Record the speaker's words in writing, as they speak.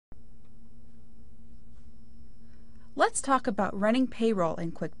Let's talk about running payroll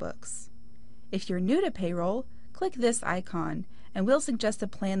in QuickBooks. If you're new to payroll, click this icon and we'll suggest a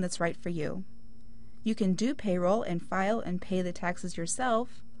plan that's right for you. You can do payroll and file and pay the taxes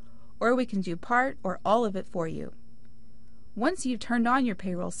yourself, or we can do part or all of it for you. Once you've turned on your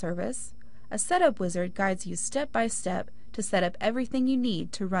payroll service, a setup wizard guides you step by step to set up everything you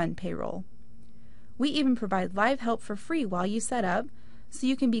need to run payroll. We even provide live help for free while you set up, so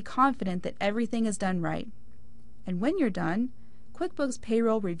you can be confident that everything is done right. And when you're done, QuickBooks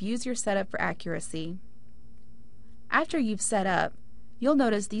Payroll reviews your setup for accuracy. After you've set up, you'll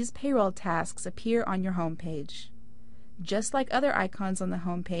notice these payroll tasks appear on your home page. Just like other icons on the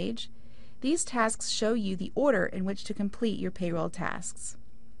home page, these tasks show you the order in which to complete your payroll tasks.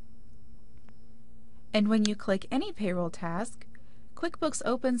 And when you click any payroll task, QuickBooks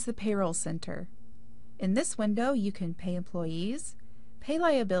opens the Payroll Center. In this window, you can pay employees, pay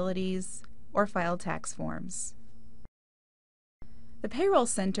liabilities, or file tax forms. The Payroll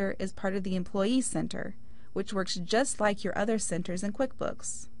Center is part of the Employee Center, which works just like your other centers in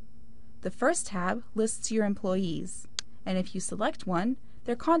QuickBooks. The first tab lists your employees, and if you select one,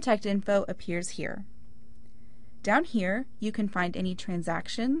 their contact info appears here. Down here, you can find any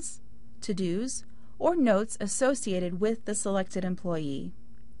transactions, to-dos, or notes associated with the selected employee.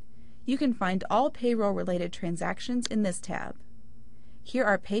 You can find all payroll-related transactions in this tab. Here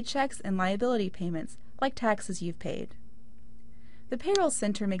are paychecks and liability payments, like taxes you've paid. The Payroll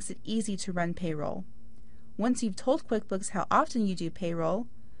Center makes it easy to run payroll. Once you've told QuickBooks how often you do payroll,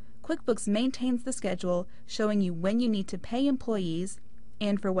 QuickBooks maintains the schedule showing you when you need to pay employees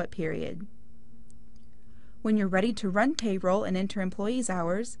and for what period. When you're ready to run payroll and enter employees'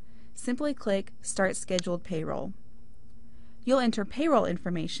 hours, simply click Start Scheduled Payroll. You'll enter payroll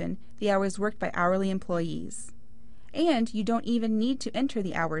information, the hours worked by hourly employees. And you don't even need to enter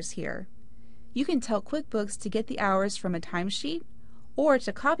the hours here. You can tell QuickBooks to get the hours from a timesheet or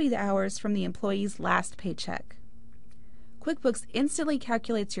to copy the hours from the employee's last paycheck. QuickBooks instantly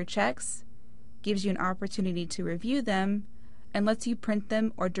calculates your checks, gives you an opportunity to review them, and lets you print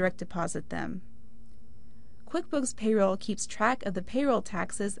them or direct deposit them. QuickBooks Payroll keeps track of the payroll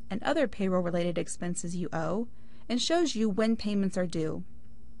taxes and other payroll-related expenses you owe and shows you when payments are due.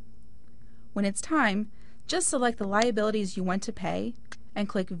 When it's time, just select the liabilities you want to pay and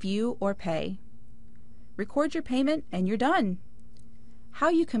click View or Pay. Record your payment and you're done. How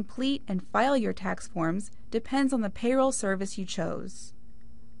you complete and file your tax forms depends on the payroll service you chose.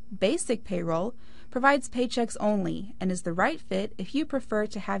 Basic Payroll provides paychecks only and is the right fit if you prefer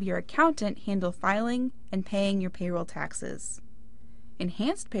to have your accountant handle filing and paying your payroll taxes.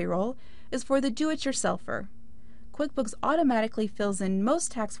 Enhanced Payroll is for the do-it-yourselfer. QuickBooks automatically fills in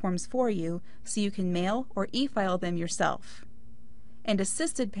most tax forms for you so you can mail or e-file them yourself. And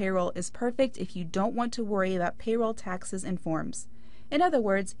Assisted Payroll is perfect if you don't want to worry about payroll taxes and forms. In other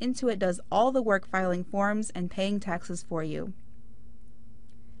words, Intuit does all the work filing forms and paying taxes for you.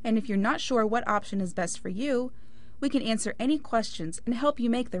 And if you're not sure what option is best for you, we can answer any questions and help you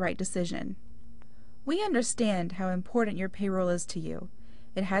make the right decision. We understand how important your payroll is to you.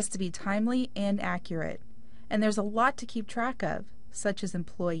 It has to be timely and accurate. And there's a lot to keep track of, such as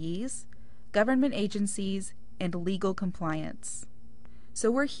employees, government agencies, and legal compliance. So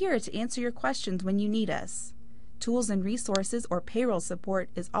we're here to answer your questions when you need us. Tools and resources or payroll support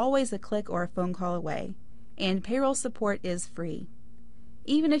is always a click or a phone call away, and payroll support is free.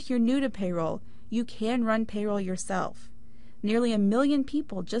 Even if you're new to payroll, you can run payroll yourself. Nearly 1 million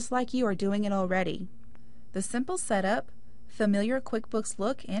people just like you are doing it already. The simple setup, familiar QuickBooks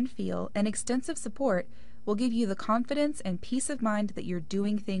look and feel, and extensive support will give you the confidence and peace of mind that you're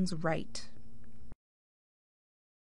doing things right.